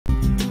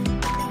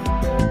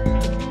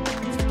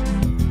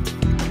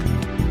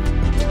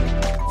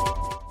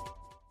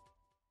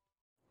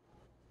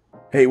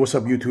Hey, what's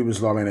up YouTube? It's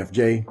Lawman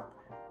FJ.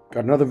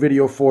 Got another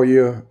video for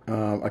you,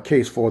 a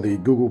case for the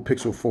Google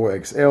Pixel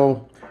 4 XL.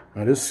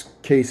 Now this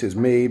case is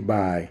made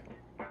by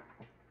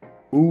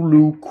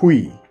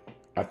OULUOQI.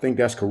 I think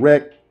that's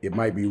correct. It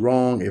might be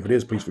wrong. If it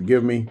is, please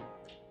forgive me.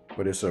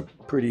 But it's a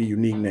pretty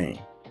unique name.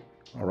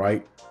 All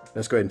right,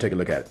 let's go ahead and take a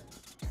look at it.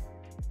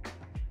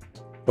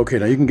 Okay,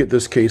 now you can get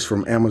this case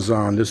from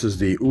Amazon. This is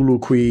the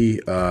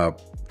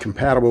OULUOQI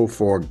compatible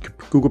for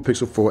Google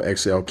Pixel 4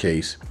 XL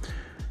case.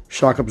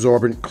 Shock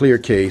absorbent, clear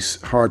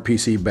case, hard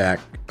PC back,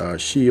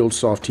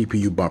 Shield+Soft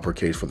TPU bumper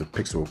case for the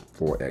Pixel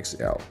 4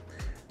 XL.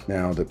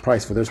 Now the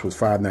price for this was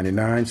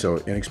 $5.99, so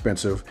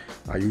inexpensive.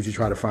 I usually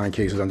try to find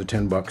cases under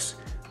 10 bucks,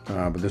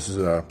 but this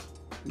is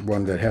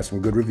one that has some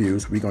good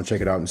reviews. We're gonna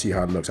check it out and see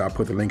how it looks. I'll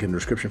put the link in the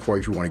description for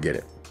you if you want to get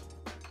it.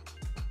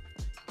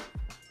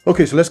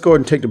 Okay, so let's go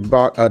ahead and take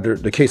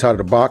the case out of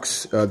the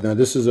box. Now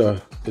this is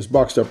it's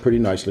boxed up pretty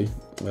nicely.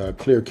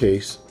 Clear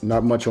case,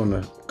 not much on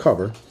the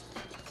cover.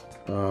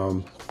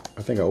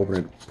 I think I opened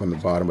it from the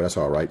bottom, but that's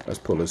all right. Let's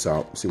pull this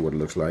out and see what it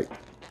looks like.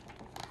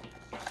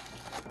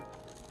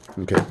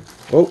 Okay.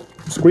 Oh,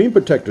 screen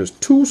protectors.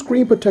 2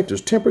 screen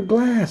protectors, tempered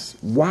glass.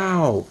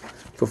 Wow.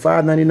 For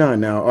 $5.99.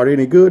 Now, are they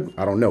any good?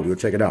 I don't know. We'll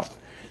check it out.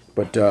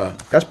 But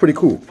that's pretty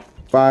cool.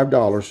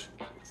 $5.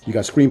 You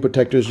got screen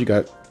protectors. You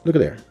got, look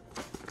at there.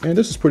 Man,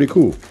 this is pretty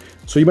cool.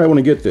 So you might want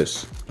to get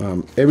this.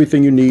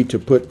 Everything you need to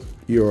put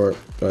your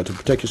to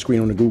protect your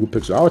screen on the Google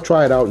Pixel. I'll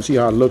try it out and see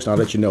how it looks, and I'll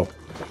let you know.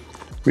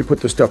 Let me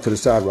put this stuff to the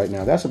side right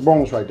now. That's a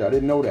bonus right there. I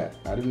didn't know that.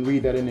 I didn't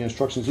read that in the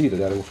instructions either,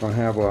 that it was going to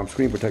have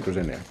screen protectors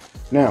in there.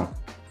 Now,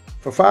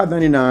 for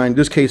 $5.99,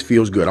 this case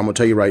feels good. I'm going to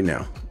tell you right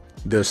now.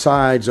 The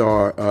sides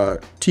are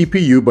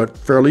TPU, but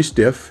fairly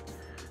stiff.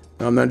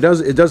 Now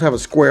it does have a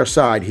square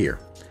side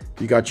here.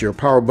 You got your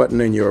power button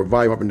and your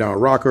volume up and down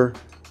rocker.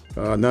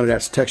 None of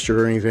that's textured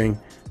or anything.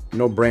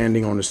 No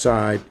branding on the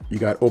side. You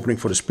got opening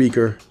for the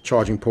speaker,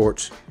 charging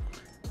ports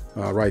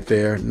right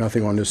there.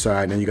 Nothing on this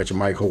side. And then you got your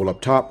mic hole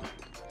up top.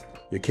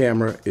 Your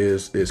camera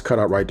is cut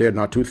out right there,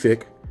 not too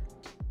thick.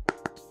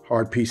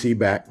 Hard PC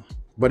back,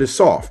 but it's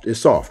soft.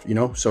 It's soft, you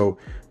know. So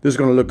this is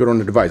going to look good on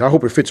the device. I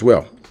hope it fits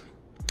well.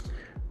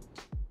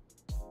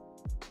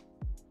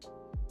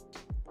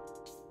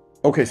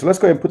 Okay, so let's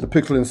go ahead and put the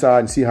Pixel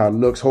inside and see how it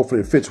looks.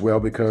 Hopefully it fits well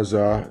because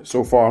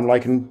so far I'm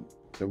liking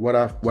what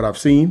I've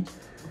seen.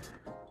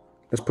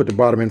 Let's put the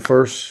bottom in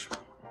first,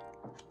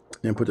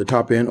 then put the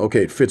top in.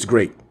 Okay, it fits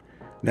great.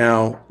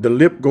 Now the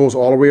lip goes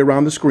all the way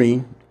around the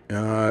screen.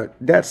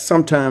 That's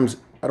sometimes,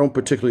 I don't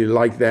particularly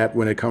like that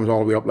when it comes all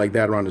the way up like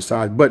that around the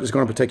side, but it's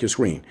going to protect your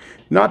screen.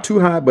 Not too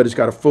high, but it's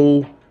got a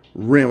full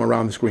rim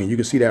around the screen. You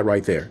can see that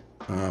right there.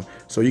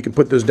 So you can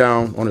put this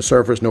down on the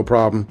surface, no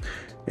problem,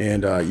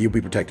 and you'll be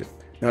protected.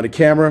 Now the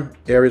camera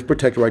area is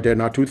protected right there,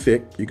 not too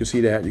thick. You can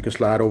see that. You can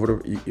slide over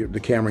the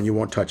camera and you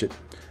won't touch it.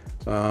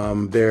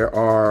 There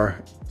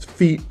are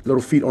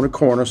little feet on the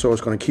corner, so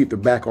it's going to keep the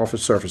back off the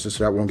surfaces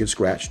so that won't get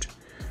scratched.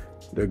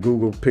 The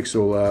Google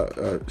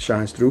Pixel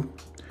shines through.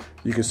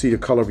 You can see the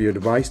color of your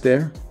device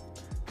there.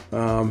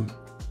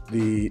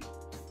 The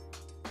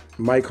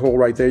mic hole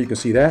right there, you can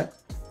see that.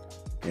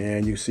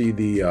 And you see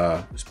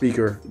the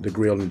speaker, the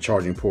grill, and the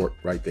charging port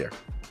right there.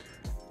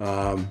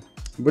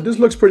 But this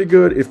looks pretty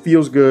good. It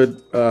feels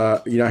good.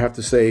 You know, I have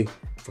to say,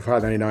 for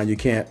 $5.99,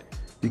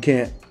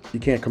 you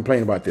can't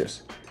complain about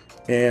this.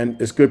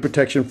 And it's good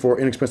protection for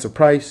inexpensive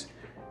price.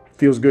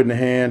 Feels good in the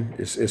hand.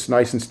 It's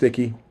nice and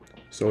sticky,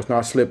 so it's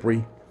not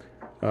slippery.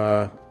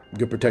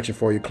 Good protection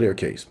for your clear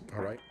case.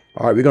 All right.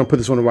 All right, we're going to put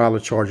this on the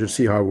wireless charger and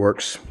see how it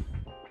works.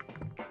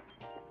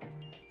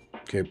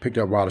 Okay, picked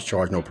up wireless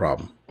charge, no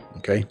problem.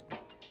 Okay.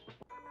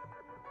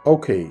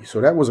 Okay,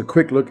 so that was a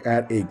quick look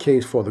at a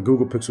case for the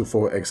Google Pixel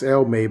 4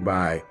 XL made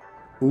by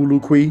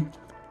OULUOQI.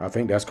 I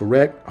think that's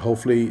correct.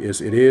 Hopefully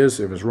it is.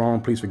 If it's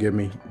wrong, please forgive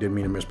me. Didn't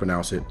mean to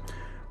mispronounce it.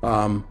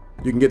 You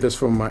can get this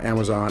from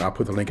Amazon. I'll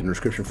put the link in the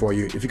description for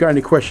you. If you got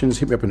any questions,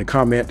 hit me up in the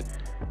comment.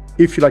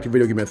 If you like the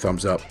video, give me a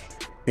thumbs up.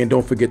 And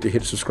don't forget to hit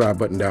the subscribe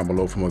button down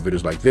below for more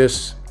videos like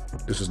this.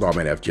 This is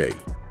Lawman FJ.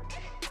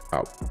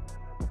 Out.